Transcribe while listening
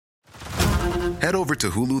Head over to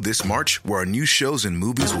Hulu this March, where our new shows and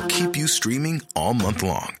movies will keep you streaming all month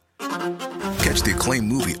long. Catch the acclaimed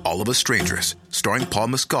movie All of Us Strangers, starring Paul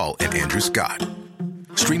Mescal and Andrew Scott.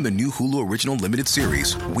 Stream the new Hulu original limited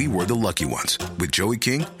series We Were the Lucky Ones with Joey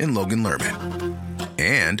King and Logan Lerman.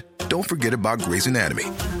 And don't forget about Grey's Anatomy.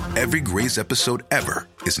 Every Grey's episode ever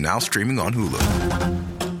is now streaming on Hulu.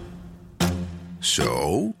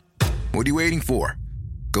 So, what are you waiting for?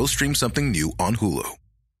 Go stream something new on Hulu.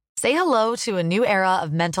 Say hello to a new era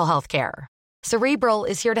of mental health care. Cerebral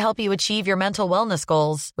is here to help you achieve your mental wellness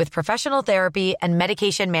goals with professional therapy and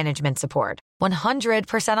medication management support.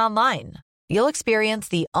 100% online. You'll experience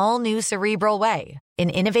the all-new Cerebral Way,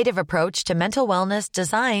 an innovative approach to mental wellness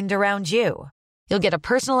designed around you. You'll get a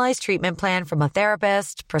personalized treatment plan from a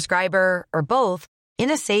therapist, prescriber, or both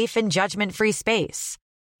in a safe and judgment-free space.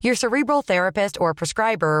 Your Cerebral therapist or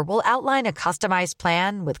prescriber will outline a customized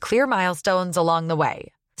plan with clear milestones along the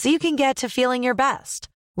way, so you can get to feeling your best.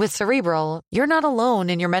 With Cerebral, you're not alone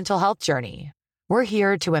in your mental health journey. We're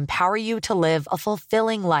here to empower you to live a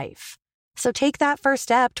fulfilling life. So take that first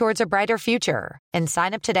step towards a brighter future and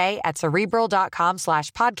sign up today at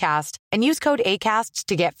Cerebral.com/podcast and use code ACAST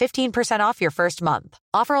to get 15% off your first month.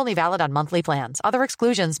 Offer only valid on monthly plans. Other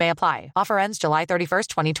exclusions may apply. Offer ends July 31st,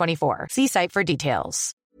 2024. See site for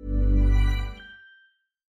details.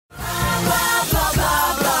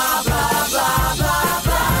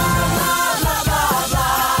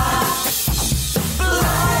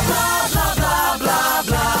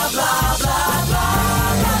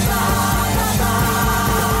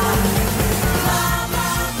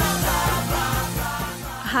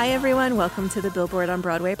 Hi, everyone. Welcome to the Billboard on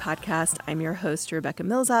Broadway podcast. I'm your host, Rebecca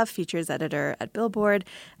Milzoff, features editor at Billboard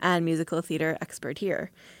and musical theater expert here.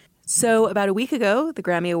 So about a week ago, the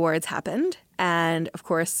Grammy Awards happened. And of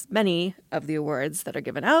course, many of the awards that are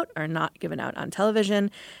given out are not given out on television.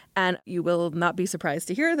 And you will not be surprised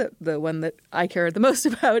to hear that the one that I care the most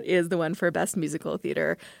about is the one for Best Musical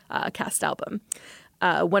Theater Cast Album.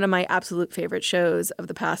 One of my absolute favorite shows of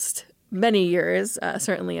the past many years,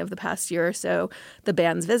 certainly of the past year or so. The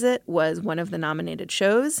Band's Visit was one of the nominated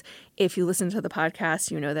shows. If you listen to the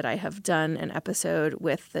podcast, you know that I have done an episode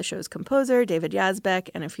with the show's composer, David Yazbek,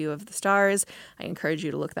 and a few of the stars. I encourage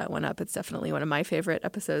you to look that one up. It's definitely one of my favorite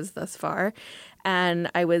episodes thus far. And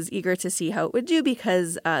I was eager to see how it would do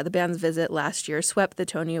because The Band's Visit last year swept the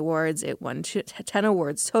Tony Awards. It won 10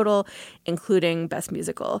 awards total, including Best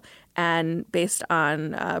Musical. And based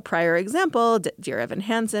on a prior example, Dear Evan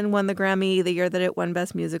Hansen won the Grammy the year that it won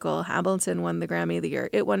Best Musical. Hamilton won the Grammy the year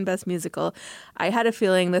it won Best Musical. I had a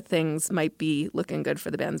feeling that things might be looking good for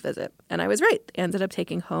The Band's Visit. And I was right. It ended up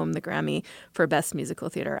taking home the Grammy for Best Musical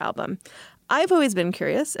Theater Album. I've always been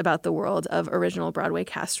curious about the world of original Broadway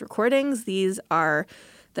cast recordings. These are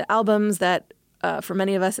the albums that, for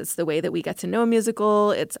many of us, it's the way that we get to know a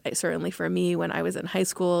musical. It's certainly for me, when I was in high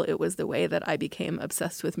school, it was the way that I became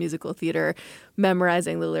obsessed with musical theater,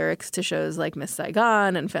 memorizing the lyrics to shows like Miss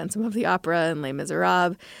Saigon and Phantom of the Opera and Les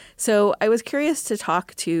Miserables. So I was curious to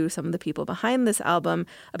talk to some of the people behind this album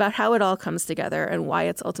about how it all comes together and why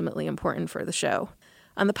it's ultimately important for the show.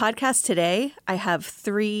 On the podcast today, I have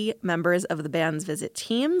 3 members of the Band's Visit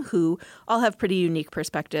team who all have pretty unique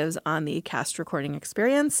perspectives on the cast recording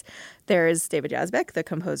experience. There's David Yazbek, the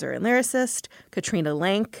composer and lyricist, Katrina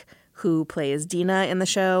Lenk, who plays Dina in the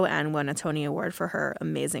show and won a Tony Award for her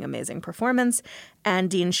amazing, amazing performance, and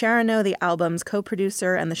Dean Sharano, the album's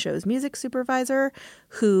co-producer and the show's music supervisor,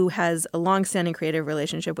 who has a long-standing creative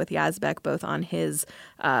relationship with Yazbek, both on his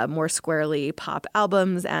more squarely pop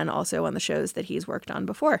albums and also on the shows that he's worked on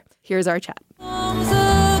before. Here's our chat.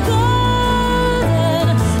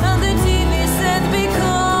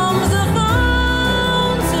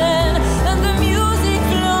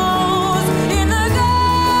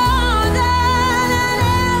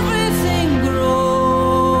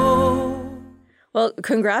 Well,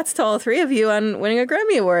 congrats to all 3 of you on winning a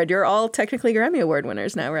Grammy Award. You're all technically Grammy Award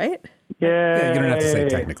winners now, right? Yeah, you don't have to say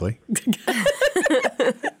technically.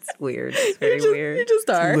 It's weird. It's very weird. You just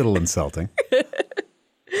are. It's a little insulting.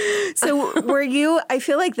 So were you, I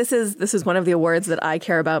feel like this is one of the awards that I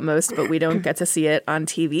care about most, but we don't get to see it on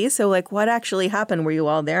TV. So like what actually happened? Were you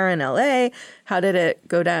all there in LA? How did it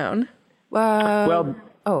go down? Go.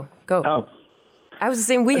 Oh. I was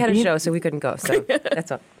saying we had a show, so we couldn't go. So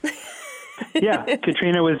that's all. Yeah,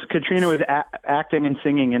 Katrina was acting and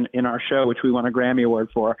singing in our show, which we won a Grammy Award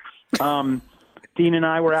for. Dean and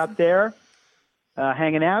I were out there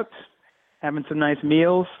hanging out, having some nice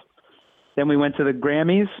meals. Then we went to the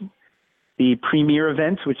Grammys, the premiere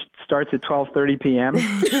event, which starts at 12:30 p.m.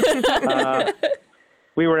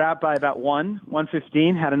 We were out by about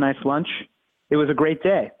 1:15, had a nice lunch. It was a great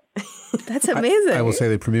day. That's amazing. I will say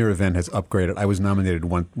the premiere event has upgraded. I was nominated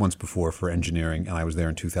once before for engineering, and I was there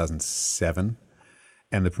in 2007.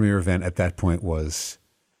 And the premiere event at that point was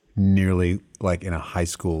nearly like in a high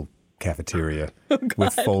school cafeteria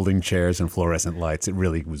with folding chairs and fluorescent lights. It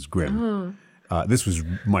really was grim. This was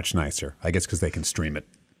much nicer, I guess, because they can stream it.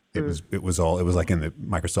 It was like in the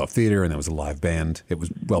Microsoft Theater, and there was a live band. It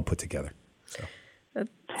was well put together. So.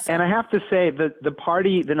 And I have to say that the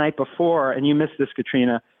party the night before, and you missed this,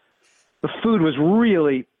 Katrina, the food was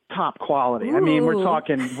really top quality. Ooh. I mean, we're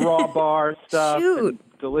talking raw bar stuff, and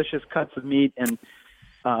delicious cuts of meat, and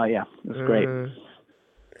yeah, it was great.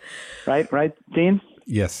 Right, Dean?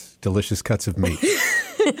 Yes, delicious cuts of meat.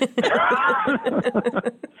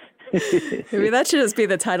 Maybe that should just be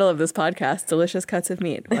the title of this podcast, Delicious Cuts of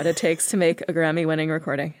Meat, What It Takes to Make a Grammy-Winning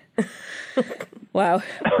Recording. Wow.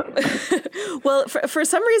 Well, for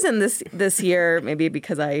some reason this year, maybe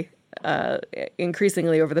because I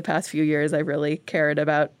increasingly over the past few years, I really cared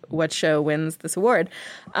about what show wins this award.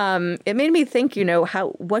 It made me think,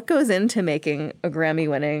 what goes into making a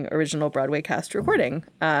Grammy-winning original Broadway cast recording.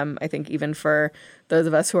 I think even for those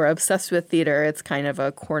of us who are obsessed with theater, it's kind of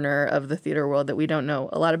a corner of the theater world that we don't know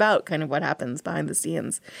a lot about, kind of what happens behind the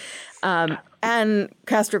scenes. And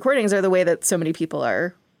cast recordings are the way that so many people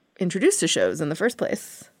are introduced to shows in the first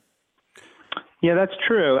place. Yeah, that's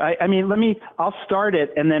true. I mean, I'll start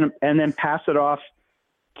it and then pass it off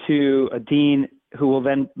to Dean, who will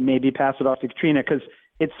then maybe pass it off to Katrina, because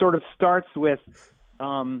it sort of starts with,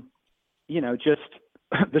 just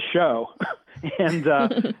the show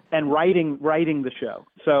and writing the show.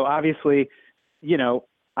 So obviously,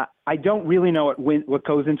 I don't really know what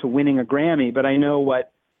goes into winning a Grammy, but I know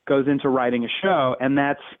what goes into writing a show, and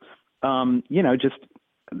that's just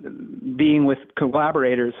being with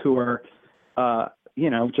collaborators who are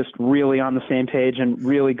just really on the same page and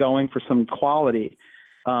really going for some quality.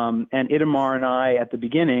 And Itamar and I at the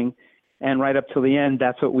beginning and right up till the end,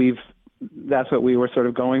 that's what we were sort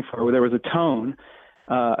of going for. There was a tone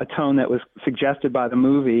that was suggested by the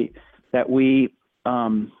movie that we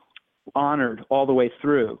honored all the way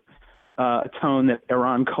through, a tone that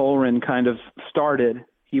Eran Colran kind of started.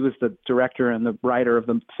 He was the director and the writer of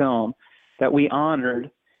the film that we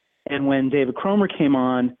honored. And when David Cromer came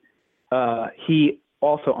on, he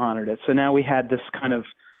also honored it. So now we had this kind of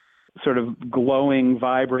sort of glowing,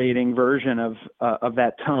 vibrating version of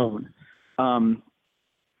that tone,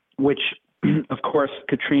 which, of course,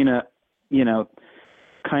 Katrina,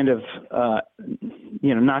 kind of,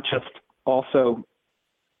 not just also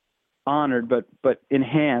honored, but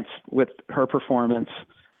enhanced with her performance.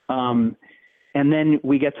 And then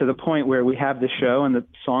we get to the point where we have the show and the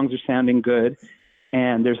songs are sounding good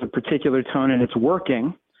and there's a particular tone and it's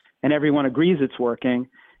working and everyone agrees it's working.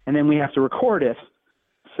 And then we have to record it.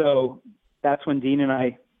 So that's when Dean and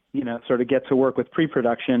I, sort of get to work with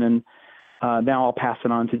pre-production, and now I'll pass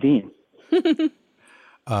it on to Dean.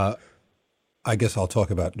 I guess I'll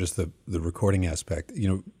talk about just the recording aspect.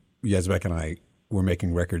 Yazbek and I were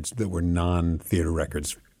making records that were non-theater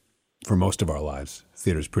records for most of our lives.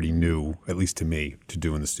 Theater's pretty new, at least to me, to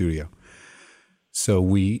do in the studio. So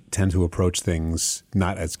we tend to approach things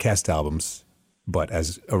not as cast albums, but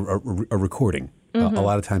as a recording. Mm-hmm. A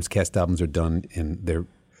lot of times cast albums are done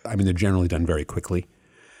they're generally done very quickly.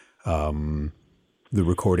 The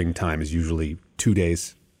recording time is usually 2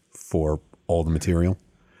 days for all the material.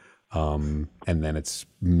 And then it's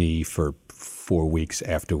me for 4 weeks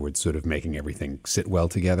afterwards, sort of making everything sit well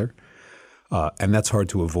together. And that's hard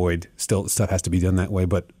to avoid. Still, stuff has to be done that way.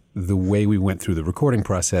 But the way we went through the recording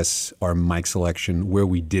process, our mic selection, where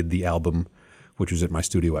we did the album, which was at my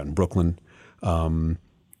studio out in Brooklyn,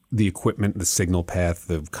 the equipment, the signal path,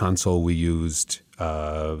 the console we used,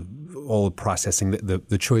 all the processing,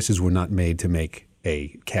 the choices were not made to make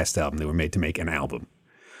a cast album. They were made to make an album.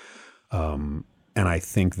 And I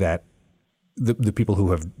think that the people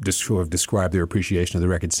who have described their appreciation of the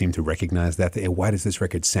record seem to recognize that. Why does this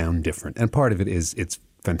record sound different? And part of it is it's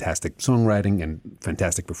fantastic songwriting and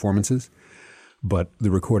fantastic performances, but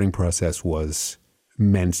the recording process was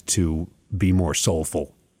meant to be more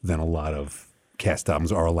soulful than a lot of cast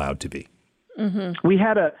albums are allowed to be. Mm-hmm. We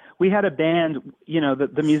had a band.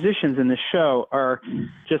 The musicians in the show are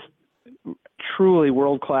just truly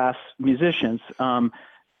world-class musicians.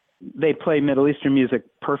 They play Middle Eastern music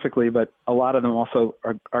perfectly, but a lot of them also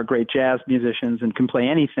are great jazz musicians and can play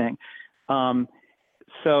anything.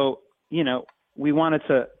 So, we wanted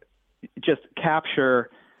to just capture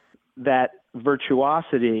that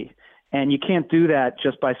virtuosity, and you can't do that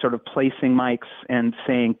just by sort of placing mics and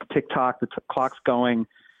saying, tick-tock, the clock's going,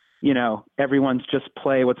 everyone's just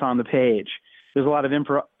play what's on the page. There's a lot of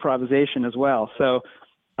improvisation as well. So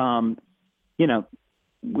you know,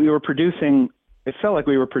 it felt like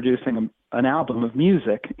we were producing an album of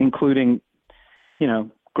music, including, you know,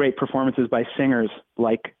 great performances by singers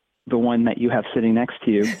like the one that you have sitting next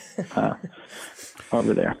to you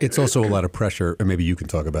over there. It's also a lot of pressure, and maybe you can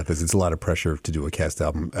talk about this. It's a lot of pressure to do a cast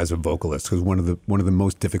album as a vocalist, because one of the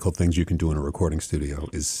most difficult things you can do in a recording studio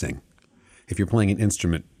is sing. If you're playing an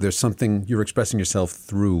instrument, there's something you're expressing yourself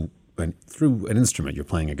through an instrument. You're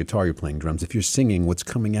playing a guitar, you're playing drums. If you're singing, what's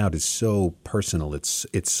coming out is so personal. It's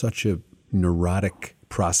such a neurotic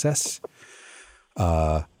process,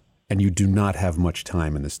 and you do not have much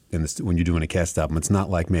time in this when you're doing a cast album. It's not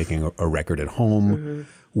like making a record at home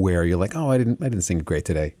where you're like, oh, I didn't sing it great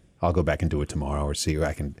today. I'll go back and do it tomorrow, or see if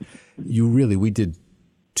I can. We did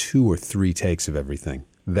 2 or 3 takes of everything.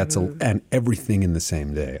 And everything in the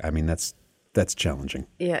same day. I mean, that's challenging.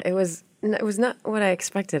 Yeah, it was not what I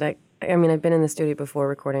expected. I mean, I've been in the studio before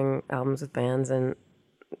recording albums with bands, and,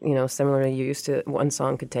 you know, similarly, you used to, one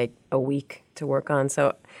song could take a week to work on.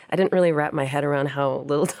 So I didn't really wrap my head around how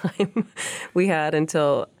little time we had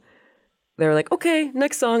until they were like, okay,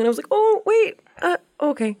 next song. And I was like, oh, wait,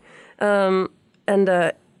 okay.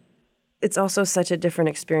 It's also such a different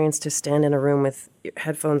experience to stand in a room with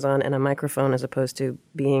headphones on and a microphone as opposed to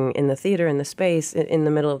being in the theater, in the space, in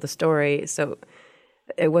the middle of the story. So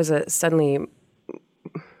it was a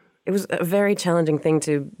very challenging thing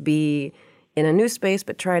to be in a new space,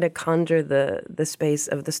 but try to conjure the space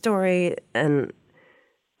of the story. And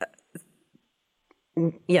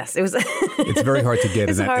yes, it was. It's very hard to get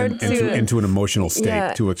into an emotional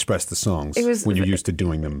state to express the songs when you're used to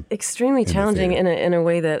doing them. Extremely challenging in a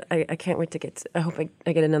way that I can't wait to get. I hope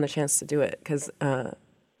I get another chance to do it, because I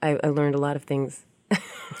learned a lot of things.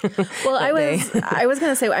 Well, I was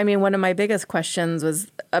going to say, I mean, one of my biggest questions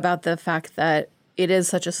was about the fact that it is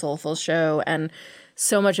such a soulful show, and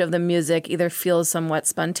so much of the music either feels somewhat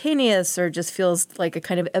spontaneous or just feels like it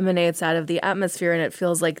kind of emanates out of the atmosphere, and it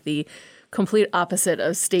feels like the complete opposite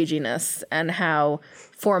of staginess and how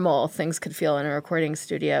formal things could feel in a recording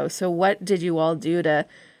studio. So what did you all do to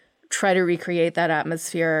try to recreate that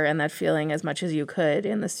atmosphere and that feeling as much as you could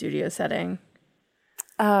in the studio setting?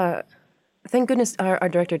 Thank goodness our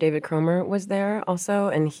director, David Cromer, was there also,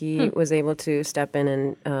 and he was able to step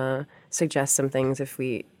in and suggest some things if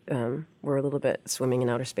we were a little bit swimming in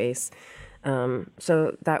outer space.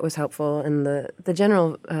 So that was helpful, and the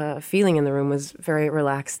general feeling in the room was very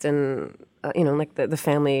relaxed, and like the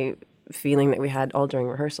family feeling that we had all during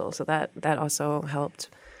rehearsal. So that also helped.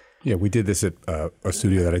 Yeah, we did this at a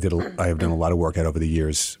studio that I have done a lot of work at over the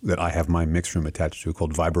years, that I have my mix room attached to,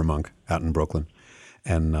 called Vibramonk out in Brooklyn,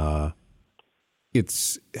 and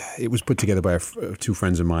it was put together by 2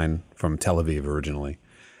 friends of mine from Tel Aviv originally,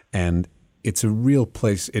 and it's a real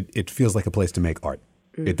place. It feels like a place to make art.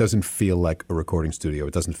 It doesn't feel like a recording studio.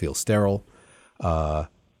 It doesn't feel sterile.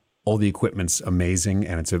 All the equipment's amazing,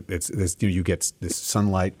 and you get this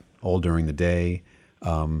sunlight all during the day.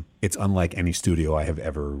 It's unlike any studio I have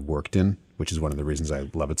ever worked in, which is one of the reasons I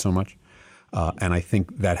love it so much. And I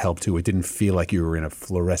think that helped too. It didn't feel like you were in a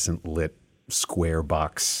fluorescent lit square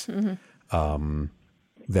box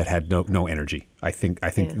that had no energy. I think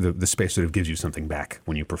the space sort of gives you something back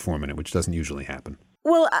when you perform in it, which doesn't usually happen.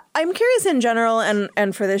 Well, I'm curious in general,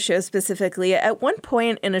 and for this show specifically, at what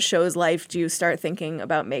point in a show's life do you start thinking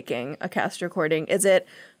about making a cast recording? Is it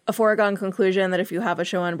a foregone conclusion that if you have a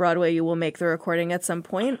show on Broadway, you will make the recording at some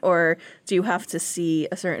point? Or do you have to see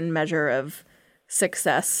a certain measure of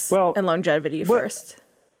success and longevity first?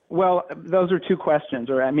 Well, those are 2 questions,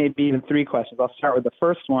 or maybe even 3 questions. I'll start with the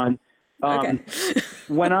first one. Okay.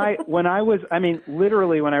 when I was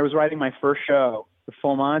writing my first show, The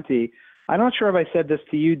Full Monty, I'm not sure if I said this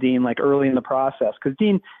to you, Dean, like early in the process, because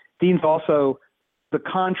Dean's also the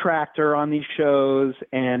contractor on these shows,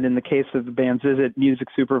 and in the case of the Band's Visit, music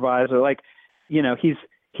supervisor. Like,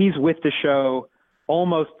 he's with the show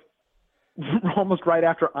almost right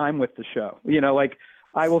after I'm with the show. Like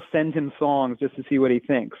I will send him songs just to see what he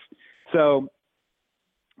thinks. So,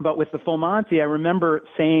 but with The Full Monty, I remember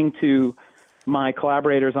saying to my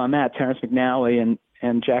collaborators on that, Terrence McNally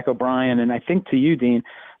and Jack O'Brien, and I think to you, Dean,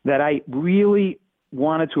 that I really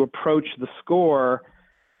wanted to approach the score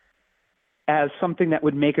as something that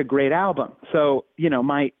would make a great album. So,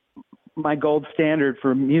 my gold standard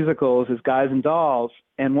for musicals is Guys and Dolls,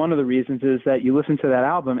 and one of the reasons is that you listen to that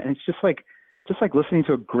album, and it's just like listening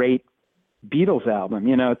to a great Beatles album.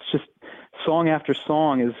 It's just song after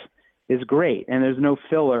song is great, and there's no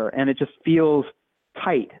filler, and it just feels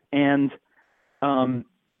tight. And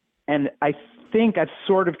I think I've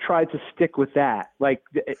sort of tried to stick with that, like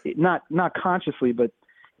not consciously, but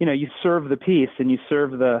you serve the piece and you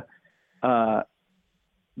serve the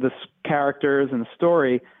characters and the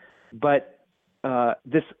story, but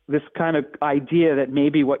this kind of idea that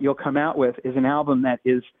maybe what you'll come out with is an album that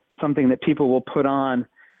is something that people will put on.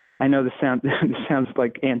 I know this sounds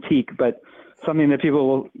like antique, but something that people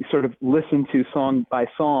will sort of listen to song by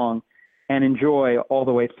song and enjoy all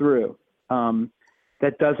the way through.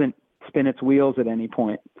 That doesn't spin its wheels at any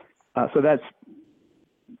point. So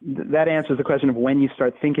that answers the question of when you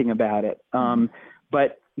start thinking about it.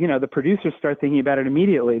 But the producers start thinking about it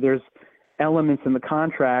immediately. There's elements in the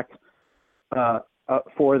contract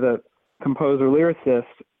for the composer lyricist,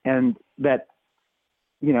 and that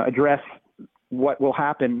address what will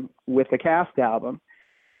happen with the cast album.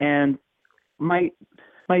 And I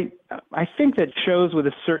think that shows with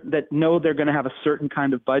that know they're going to have a certain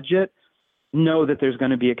kind of budget, know that there's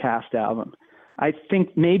going to be a cast album. I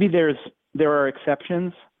think maybe there are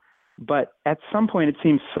exceptions, but at some point it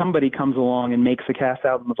seems somebody comes along and makes a cast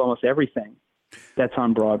album of almost everything that's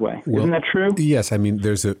on Broadway. Well, isn't that true? Yes. I mean,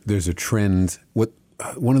 there's a trend.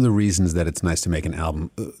 One of the reasons that it's nice to make an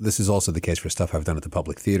album, this is also the case for stuff I've done at the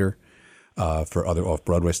Public Theater, for other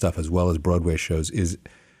off-Broadway stuff as well as Broadway shows, is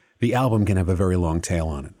the album can have a very long tail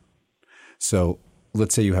on it. So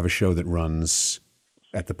let's say you have a show that runs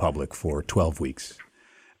at the Public for 12 weeks.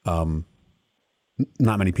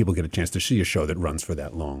 Not many people get a chance to see a show that runs for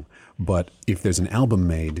that long. But if there's an album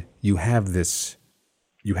made, you have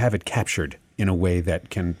it captured in a way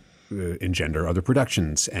that can engender other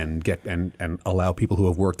productions and get and allow people who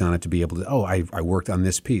have worked on it to be able to, I worked on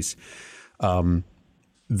this piece. It's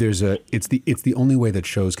the only way that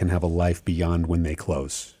shows can have a life beyond when they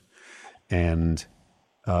close. And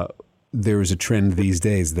there is a trend these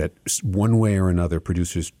days that one way or another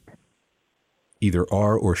producers either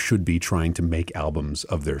are or should be trying to make albums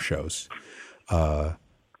of their shows.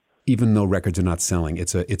 Even though records are not selling,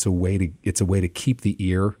 it's a way to keep the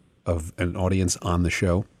ear of an audience on the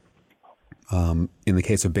show. In the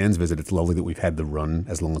case of Band's Visit, it's lovely that we've had the run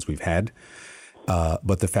as long as we've had.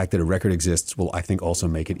 But the fact that a record exists will, I think, also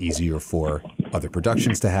make it easier for other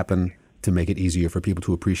productions to happen, to make it easier for people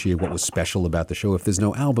to appreciate what was special about the show. If there's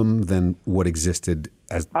no album, then what existed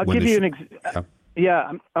as I'll give you an example.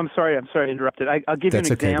 Yeah, I'm sorry to interrupt it. I'll give you an example.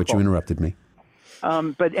 That's okay, but you interrupted me.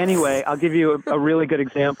 But anyway, I'll give you a really good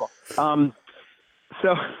example.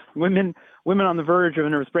 So women on the verge of a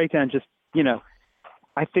nervous breakdown, just, I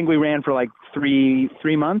think we ran for like three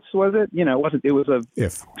months, was it? It was a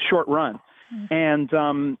short run. And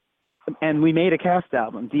we made a cast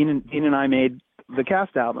album. Dean and I made the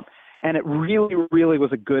cast album, and it really, really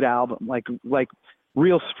was a good album, like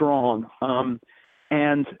real strong.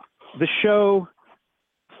 And the show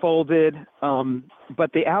folded,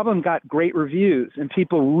 but the album got great reviews, and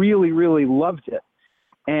people really, really loved it,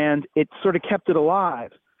 and it sort of kept it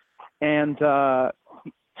alive. And 2 or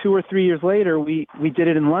 3 years later, we did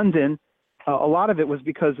it in London. A lot of it was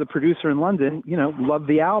because the producer in London, loved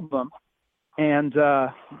the album, and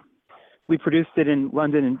we produced it in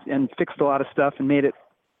London and fixed a lot of stuff and made it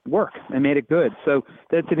work and made it good. So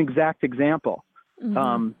that's an exact example.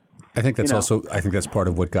 Mm-hmm. I think that's that's part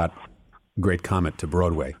of what got Great Comet to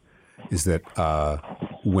Broadway, is that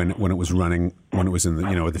when it was running, when it was in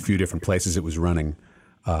the few different places it was running,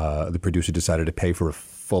 the producer decided to pay for a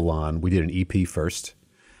full-on. We did an EP first,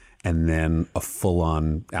 and then a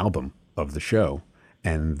full-on album of the show,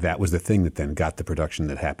 and that was the thing that then got the production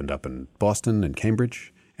that happened up in Boston and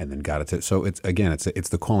Cambridge, and then got it to. So it's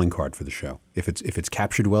the calling card for the show. If it's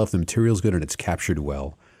captured well, if the material's good and it's captured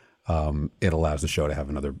well, it allows the show to have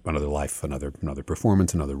another life, another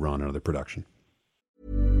performance, another run, another production.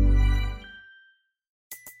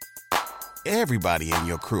 Everybody in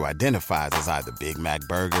your crew identifies as either Big Mac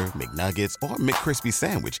Burger, McNuggets, or McCrispy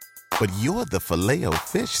Sandwich. But you're the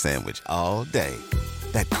Filet-O-Fish Sandwich all day.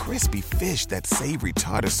 That crispy fish, that savory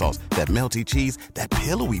tartar sauce, that melty cheese, that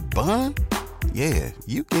pillowy bun. Yeah,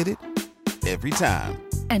 you get it. Every time.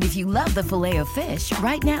 And if you love the Filet-O-Fish,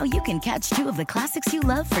 right now you can catch 2 of the classics you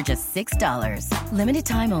love for just $6. Limited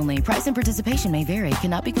time only. Price and participation may vary.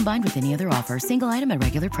 Cannot be combined with any other offer. Single item at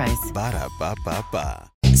regular price. Ba-da-ba-ba-ba.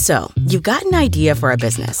 So, you've got an idea for a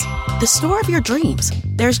business. The store of your dreams.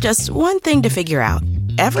 There's just one thing to figure out.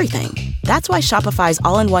 Everything. That's why Shopify's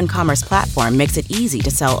all-in-one commerce platform makes it easy to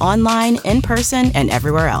sell online, in person, and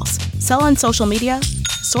everywhere else. Sell on social media,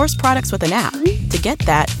 source products with an app to get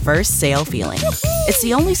that first sale feeling. It's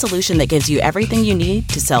the only solution that gives you everything you need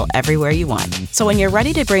to sell everywhere you want. So when you're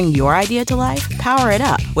ready to bring your idea to life, power it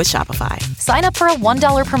up with Shopify. Sign up for a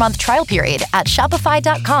 $1 per month trial period at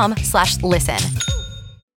shopify.com/listen.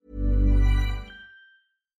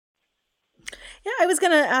 Yeah, I was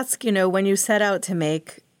going to ask, when you set out to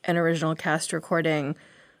make an original cast recording,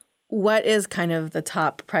 what is kind of the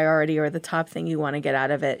top priority or the top thing you want to get out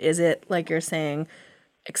of it? Is it, like you're saying,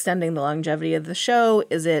 extending the longevity of the show?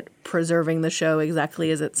 Is it preserving the show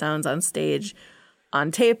exactly as it sounds on stage, on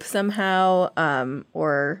tape somehow?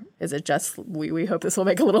 Or is it just, we hope this will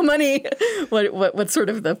make a little money? What's sort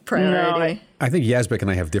of the priority? No, I think Yazbek and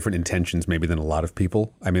I have different intentions maybe than a lot of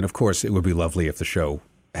people. I mean, of course, it would be lovely if the show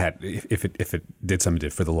had, if it did something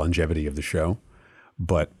for the longevity of the show.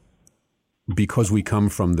 But because we come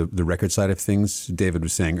from the record side of things, David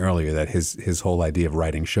was saying earlier that his whole idea of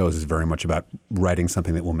writing shows is very much about writing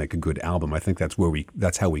something that will make a good album. I think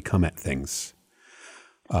that's how we come at things.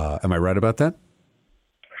 Am I right about that?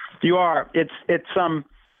 You are. It's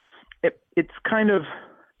kind of,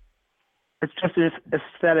 it's just an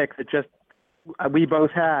aesthetic that just we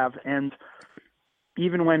both have. And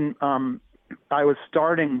even when I was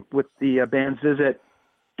starting with the band's visit,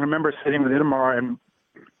 I remember sitting with Itamar, and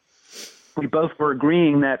we both were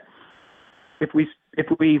agreeing that if we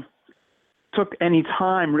took any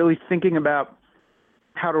time really thinking about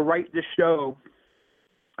how to write this show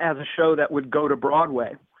as a show that would go to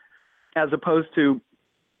Broadway, as opposed to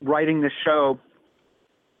writing this show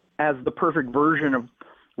as the perfect version of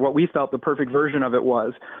what we felt the perfect version of it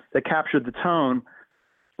was, that captured the tone,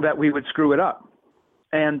 that we would screw it up.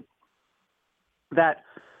 And that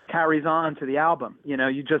carries on to the album. You know,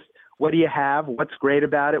 you just, what do you have? What's great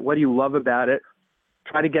about it? What do you love about it?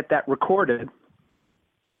 Try to get that recorded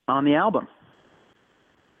on the album.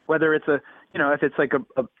 Whether it's if it's like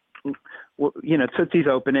Tootsie's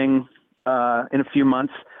opening in a few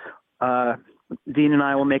months, Dean and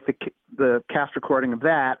I will make the cast recording of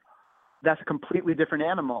that. That's a completely different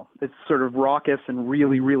animal. It's sort of raucous and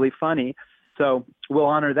really, really funny. So we'll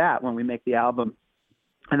honor that when we make the album.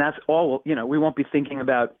 And that's all, we won't be thinking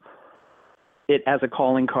about it as a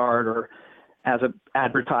calling card or as an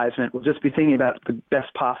advertisement. We'll just be thinking about the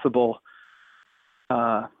best possible,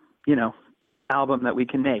 album that we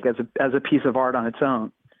can make as a piece of art on its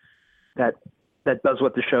own that does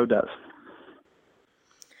what the show does.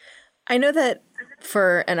 I know that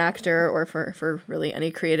for an actor or for really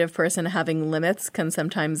any creative person, having limits can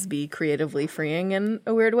sometimes be creatively freeing in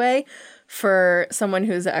a weird way. For someone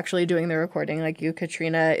who's actually doing the recording like you,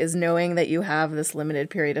 Katrina, is knowing that you have this limited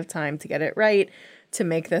period of time to get it right, to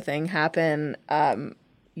make the thing happen,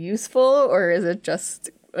 useful, or is it just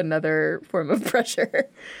another form of pressure?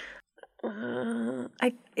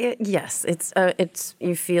 Yes, it's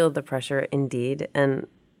you feel the pressure indeed, and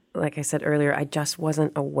like I said earlier, I just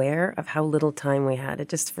wasn't aware of how little time we had. It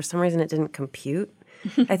just, for some reason, it didn't compute.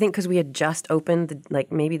 I think because we had just opened,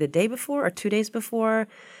 maybe the day before or 2 days before.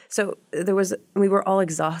 So we were all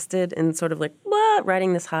exhausted and sort of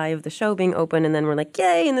riding this high of the show being open. And then we're like,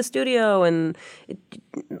 yay, in the studio. And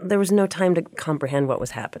there was no time to comprehend what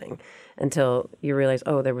was happening until you realize,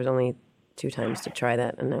 oh, there was only 2 times to try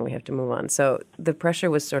that. And now we have to move on. So the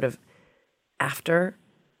pressure was sort of after,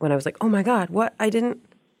 when I was like, oh my God, what? I didn't.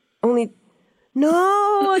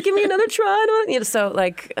 No, give me another try.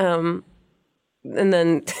 And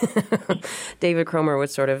then David Cromer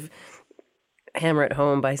would sort of hammer it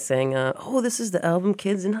home by saying, this is the album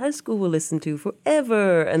kids in high school will listen to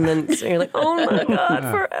forever. And then so you're like, oh my God,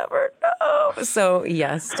 forever, no. So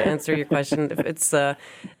yes, to answer your question, it's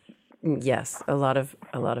yes, a lot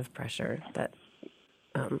of pressure that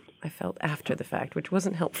I felt after the fact, which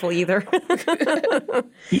wasn't helpful either.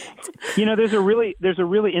 There's a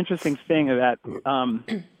really interesting thing about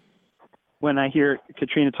when I hear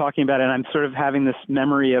Katrina talking about it, and I'm sort of having this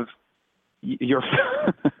memory of your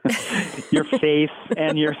your face,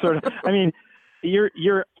 and you're sort of,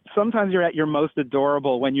 you're sometimes you're at your most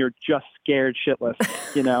adorable when you're just scared shitless,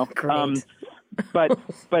 Great.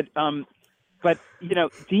 But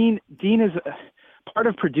Dean is part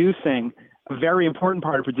of producing. A very important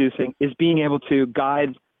part of producing is being able to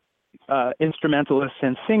guide instrumentalists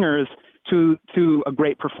and singers to a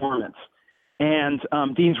great performance. And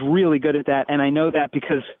Dean's really good at that. And I know that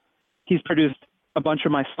because he's produced a bunch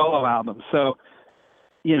of my solo albums. So,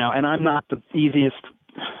 and I'm not the easiest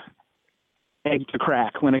egg to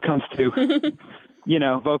crack when it comes to,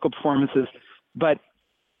 vocal performances. But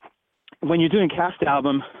when you're doing a cast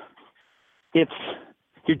album,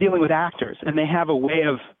 you're dealing with actors, and they have a way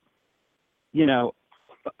of,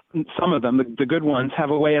 some of them, the good ones, have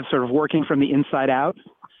a way of sort of working from the inside out.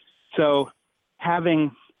 So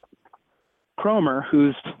having Cromer,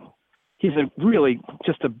 he's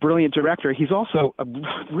just a brilliant director. He's also a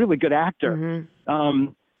really good actor. Mm-hmm.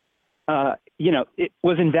 It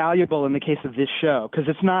was invaluable in the case of this show, because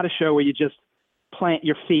it's not a show where you just plant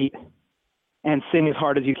your feet and sing as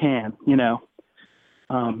hard as you can,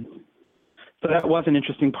 So that was an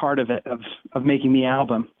interesting part of it, of making the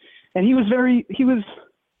album. and he was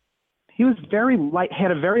very light,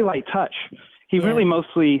 had a very light touch. He really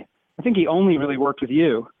mostly, I think he only really worked with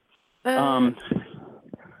you. Oh,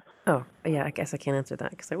 yeah, I guess I can't answer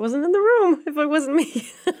that because I wasn't in the room if it wasn't me.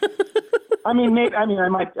 I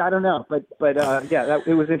don't know, but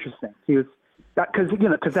it was interesting. He was, because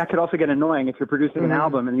that could also get annoying if you're producing an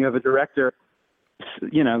album and you have a director,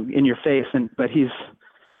 in your face, but he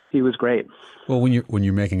was great. Well, when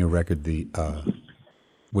you're making a record,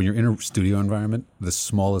 when you're in a studio environment, the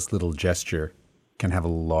smallest little gesture can have a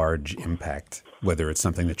large impact, whether it's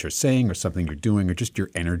something that you're saying or something you're doing or just your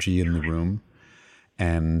energy in the room.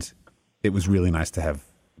 And it was really nice to have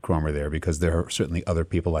Cromer there because there are certainly other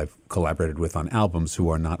people I've collaborated with on albums who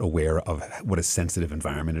are not aware of what a sensitive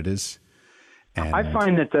environment it is. And I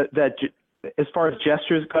find that as far as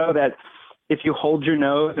gestures go, that if you hold your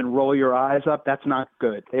nose and roll your eyes up, that's not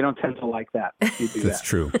good. They don't tend to like that. You do That's that.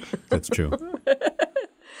 true. That's true.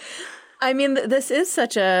 I mean, this is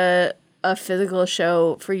such a physical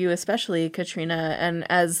show for you, especially, Katrina. And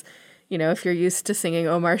as, if you're used to singing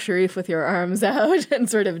Omar Sharif with your arms out and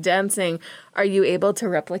sort of dancing, are you able to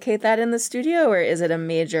replicate that in the studio, or is it a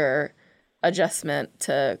major adjustment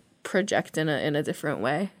to project in a different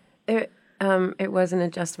way? It was an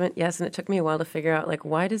adjustment, yes, and it took me a while to figure out,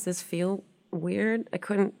 why does this feel weird? I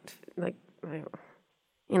couldn't, I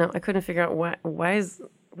couldn't figure out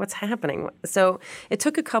what's happening. So it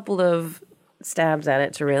took a couple of stabs at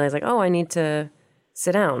it to realize, I need to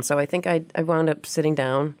sit down. So I think I wound up sitting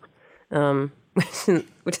down,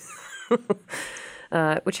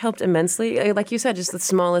 which helped immensely. Like you said, just the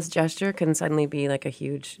smallest gesture can suddenly be a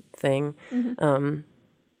huge thing. Mm-hmm.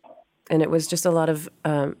 And it was just a lot of,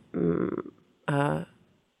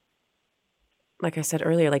 like I said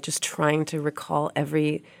earlier, just trying to recall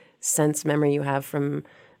every sense memory you have from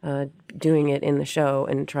doing it in the show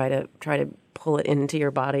and try to pull it into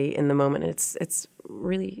your body in the moment. It's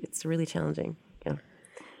really challenging. Yeah.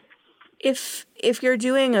 If you're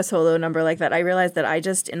doing a solo number like that, I realize that I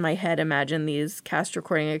just in my head imagine these cast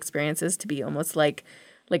recording experiences to be almost like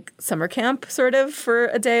summer camp sort of for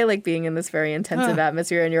a day, being in this very intensive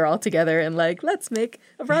atmosphere and you're all together and let's make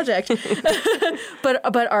a project.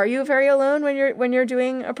 But are you very alone when you're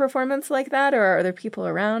doing a performance like that, or are there people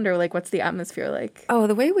around, or what's the atmosphere like? Oh,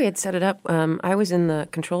 the way we had set it up, I was in the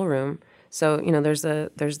control room. So, there's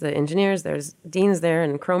the engineers, there's Dean's there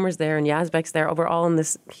and Cromer's there and Yazbek's there. We're all in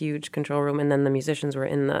this huge control room, and then the musicians were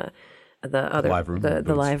in the other live room.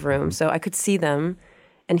 The live room. So I could see them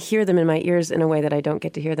and hear them in my ears in a way that I don't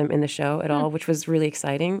get to hear them in the show at all, which was really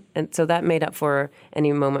exciting. And so that made up for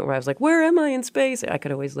any moment where I was like, where am I in space? I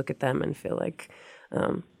could always look at them and feel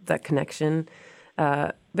that connection.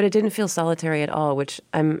 But it didn't feel solitary at all, which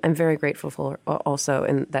I'm very grateful for also.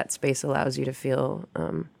 And that space allows you to feel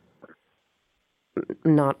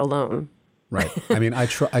not alone. Right. I mean, I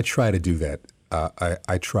try to do that.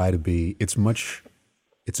 I try to be, it's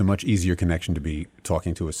a much easier connection to be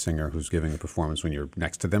talking to a singer who's giving a performance when you're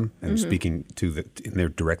next to them and speaking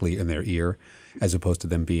directly in their ear, as opposed to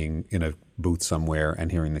them being in a booth somewhere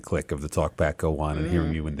and hearing the click of the talkback go on and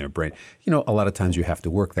hearing you in their brain. A lot of times you have to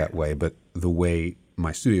work that way, but the way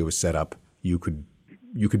my studio is set up, you could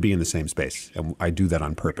be in the same space, and I do that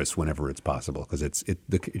on purpose whenever it's possible because it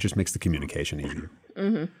just makes the communication easier.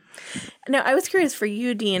 Mm-hmm. Now, I was curious for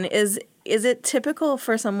you, Dean, is it typical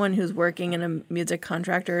for someone who's working in a music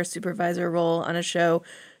contractor or supervisor role on a show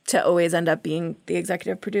to always end up being the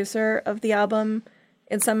executive producer of the album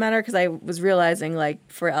in some manner? Because I was realizing,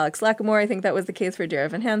 for Alex Lacamoire, I think that was the case for Dear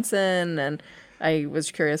Evan Hansen, and I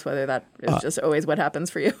was curious whether that is just always what happens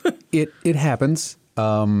for you. It happens.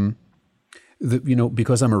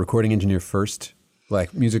 Because I'm a recording engineer first,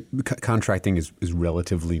 music contracting is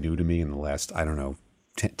relatively new to me in the last,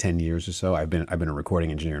 10 years or so. I've been a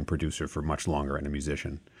recording engineer and producer for much longer and a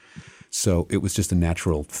musician. So it was just a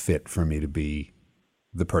natural fit for me to be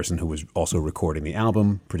the person who was also recording the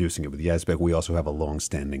album, producing it with Yazbek. We also have a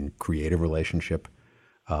long-standing creative relationship.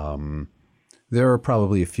 There are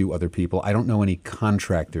probably a few other people. I don't know any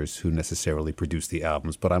contractors who necessarily produce the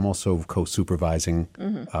albums, but I'm also co-supervising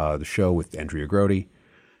the show with Andrea Grody.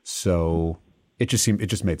 So it just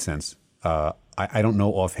made sense. I don't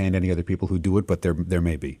know offhand any other people who do it, but there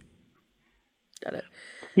may be. Got it.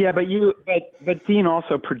 Yeah, but Dean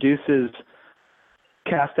also produces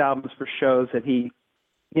cast albums for shows that he,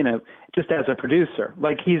 just as a producer.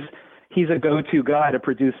 He's a go-to guy to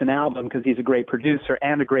produce an album because he's a great producer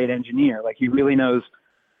and a great engineer. He really knows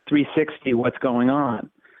 360 what's going on.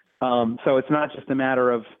 So it's not just a matter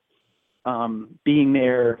of being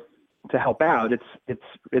there to help out.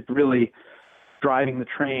 It's really driving the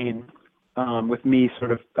train with me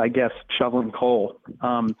sort of, I guess, shoveling coal.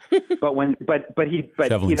 But he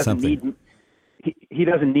doesn't need me. He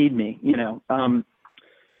doesn't need me, you know. And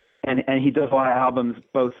he does a lot of albums,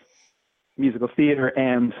 both musical theater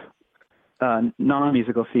and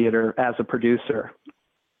non-musical theater, as a producer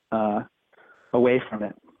away from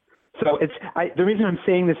it. So the reason I'm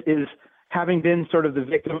saying this is, having been sort of the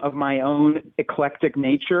victim of my own eclectic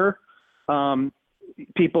nature,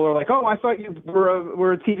 people are like, "Oh, I thought you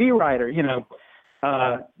were a TV writer." You know,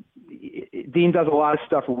 Dean does a lot of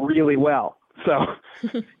stuff really well. So,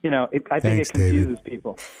 you know, I think it confuses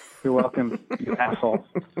people. You're welcome, you asshole.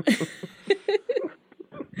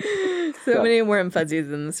 So many warm fuzzies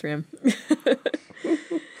in this room.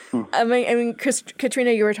 I mean,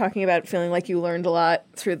 Katrina, you were talking about feeling like you learned a lot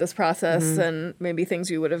through this process and maybe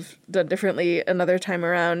things you would have done differently another time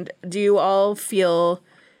around. Do you all feel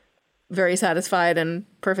very satisfied and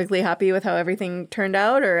perfectly happy with how everything turned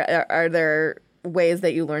out? Or are there ways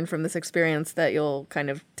that you learned from this experience that you'll kind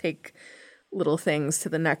of take little things to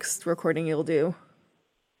the next recording you'll do?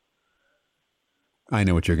 I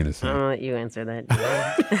know what you're going to say. I'll let you answer that.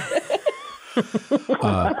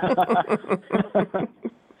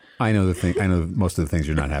 I know most of the things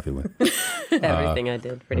you're not happy with. Everything I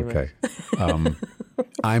did, pretty much. Okay.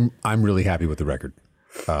 I'm really happy with the record.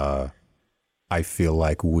 I feel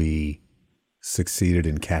like we succeeded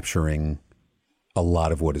in capturing a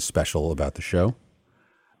lot of what is special about the show,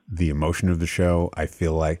 the emotion of the show. I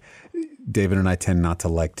feel like David and I tend not to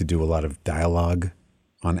like to do a lot of dialogue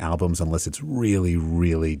on albums unless it's really,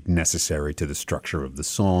 really necessary to the structure of the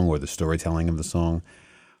song or the storytelling of the song.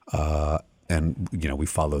 And, you know, we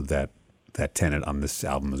followed that tenet on this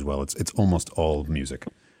album as well. It's almost all music.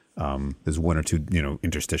 There's one or two, you know,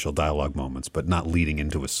 interstitial dialogue moments, but not leading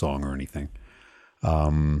into a song or anything.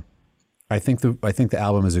 I think the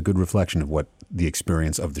album is a good reflection of what the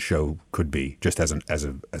experience of the show could be, just as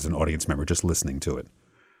an audience member, just listening to it.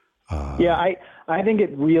 I think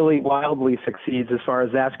it really wildly succeeds as far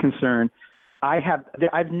as that's concerned.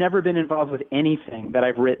 I've never been involved with anything that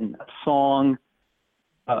I've written, a song,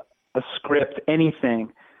 a script,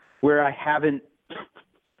 anything, where I haven't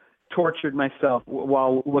tortured myself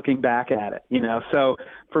while looking back at it. You know, so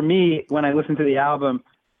for me, when I listen to the album,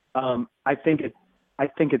 I think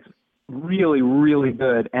it's really, really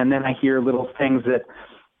good. And then I hear little things that,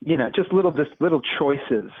 you know, just little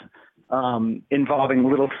choices involving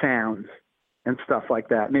little sounds and stuff like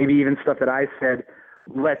that. Maybe even stuff that I said,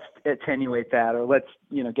 let's attenuate that, or let's,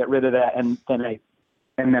 you know, get rid of that, and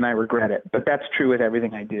then I regret it. But that's true with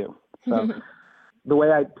everything I do. So the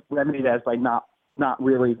way I remedy that is by not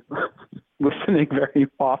really listening very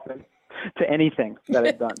often to anything that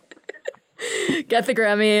I've done. Get the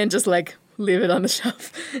Grammy and just like leave it on the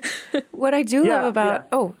shelf. What I do love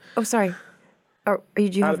about sorry. I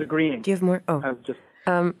was agreeing. Do you have more? Oh, I was just.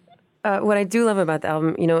 What I do love about the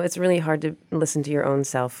album, you know, it's really hard to listen to your own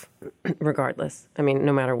self, regardless. I mean,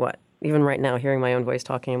 no matter what. Even right now, hearing my own voice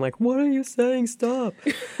talking, I'm like, what are you saying? Stop.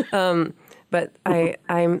 But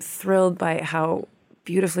I'm thrilled by how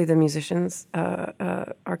beautifully the musicians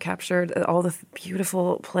are captured, all the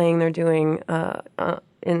beautiful playing they're doing at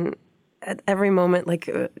every moment. Like,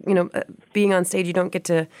 being on stage, you don't get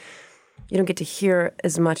to hear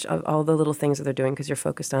as much of all the little things that they're doing because you're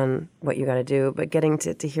focused on what you got to do. But getting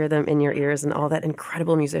to hear them in your ears and all that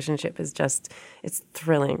incredible musicianship is just, it's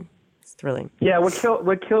thrilling. It's thrilling. Yeah, what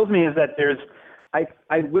kills me is that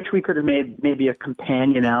I wish we could have made maybe a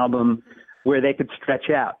companion album where they could stretch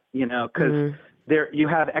out, you know, because you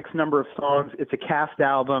have X number of songs. It's a cast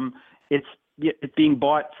album. It's being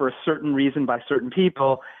bought for a certain reason by certain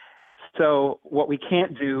people. So what we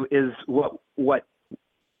can't do is what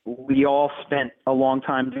we all spent a long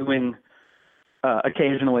time doing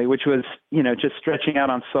occasionally, which was, you know, just stretching out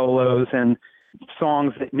on solos and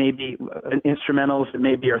songs that maybe instrumentals that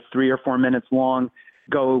maybe are 3 or 4 minutes long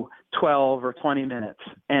go 12 or 20 minutes,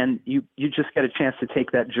 and you just get a chance to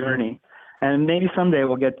take that journey. And maybe someday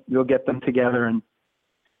we'll get them together and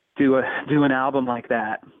do an album like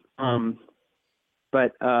that.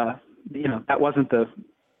 But you know, that wasn't the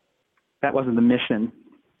mission.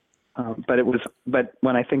 But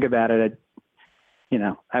when I think about it,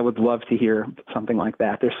 I would love to hear something like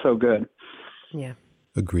that. They're so good. Yeah.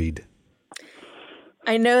 Agreed.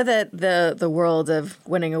 I know that the world of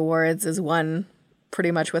winning awards is one pretty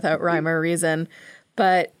much without rhyme or reason,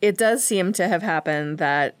 but it does seem to have happened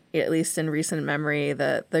that, at least in recent memory,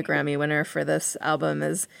 the Grammy winner for this album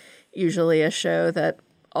is usually a show that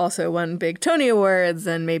also won big Tony Awards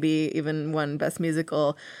and maybe even won Best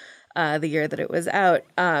Musical the year that it was out.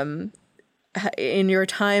 In your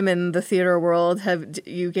time in the theater world, have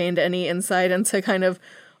you gained any insight into kind of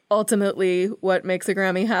ultimately what makes a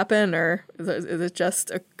Grammy happen, or is it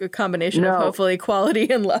just a combination of hopefully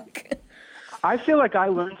quality and luck? I feel like I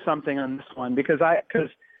learned something on this one because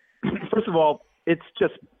first of all, it's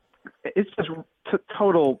just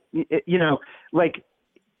total,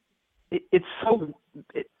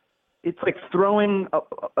 it's like throwing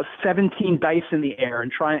a 17 dice in the air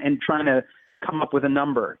and trying to come up with a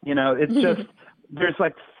number. It's just, there's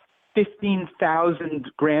like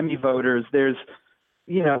 15,000 Grammy voters. There's,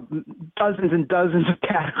 dozens and dozens of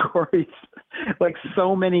categories, like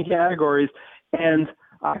so many categories. And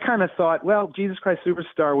I kind of thought, well, Jesus Christ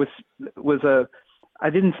Superstar I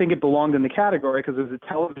didn't think it belonged in the category because it was a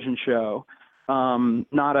television show,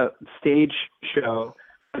 not a stage show.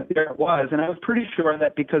 But there it was. And I was pretty sure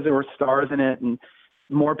that because there were stars in it and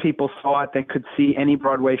more people saw it than could see any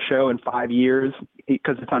Broadway show in 5 years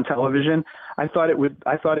because it's on television, I thought it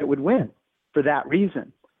would win for that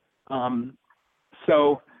reason.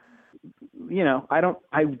 So, I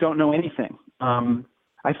don't know anything.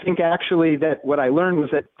 I think actually that what I learned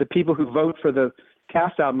was that the people who vote for the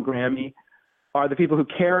cast album Grammy are the people who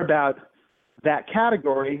care about that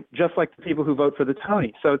category, just like the people who vote for the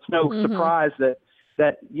Tony. So it's no surprise that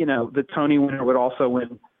the Tony winner would also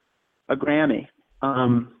win a Grammy.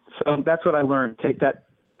 So that's what I learned. Take that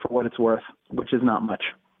for what it's worth, which is not much.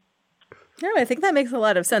 No, I think that makes a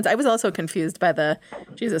lot of sense. I was also confused by the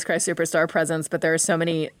Jesus Christ Superstar presence, but there are so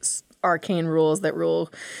many arcane rules that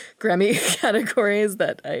rule Grammy categories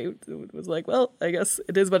that I was like, well, I guess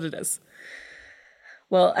it is what it is.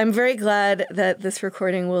 Well, I'm very glad that this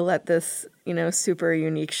recording will let this, super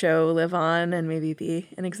unique show live on and maybe be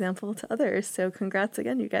an example to others. So congrats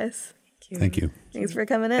again, you guys. Thank you. Thanks for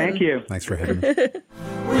coming in. Thank you. Thanks for having me.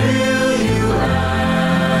 Will you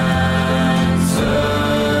answer?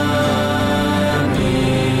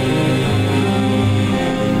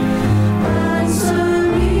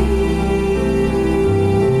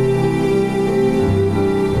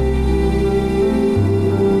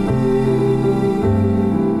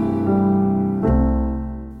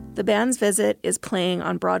 The Band's Visit is playing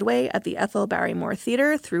on Broadway at the Ethel Barrymore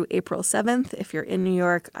Theater through April 7th. If you're in New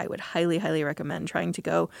York, I would highly, highly recommend trying to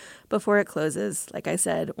go before it closes. Like I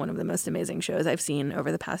said, one of the most amazing shows I've seen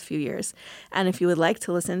over the past few years. And if you would like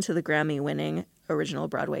to listen to the Grammy-winning original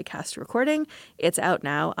Broadway cast recording, it's out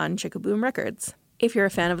now on Chickaboom Records. If you're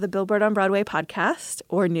a fan of the Billboard on Broadway podcast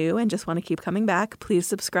or new and just want to keep coming back, please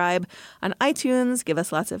subscribe on iTunes. Give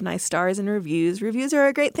us lots of nice stars and reviews. Reviews are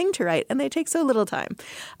a great thing to write, and they take so little time.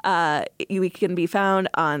 We can be found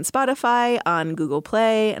on Spotify, on Google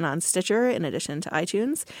Play, and on Stitcher, in addition to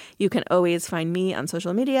iTunes. You can always find me on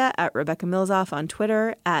social media at Rebecca Milzoff on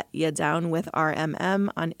Twitter, at YaDownWithRMM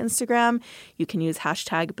on Instagram. You can use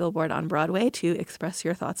hashtag Billboard on Broadway to express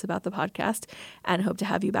your thoughts about the podcast, and hope to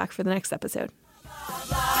have you back for the next episode.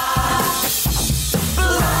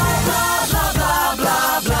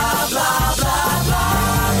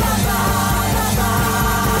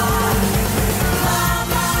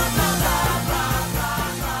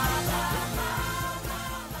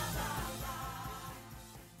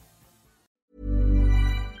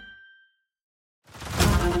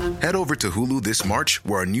 Head over to Hulu this March,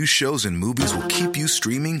 where our new shows and movies will keep you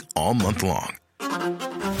streaming all month long.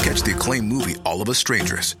 Catch the acclaimed movie All of Us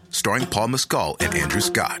Strangers, starring Paul Mescal and Andrew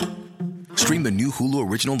Scott. Stream the new Hulu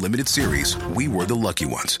original limited series We Were the Lucky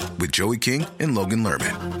Ones with Joey King and Logan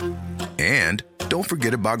Lerman. And don't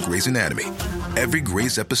forget about Grey's Anatomy. Every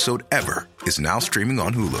Grey's episode ever is now streaming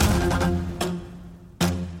on Hulu.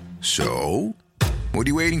 So, what are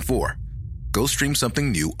you waiting for? Go stream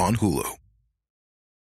something new on Hulu.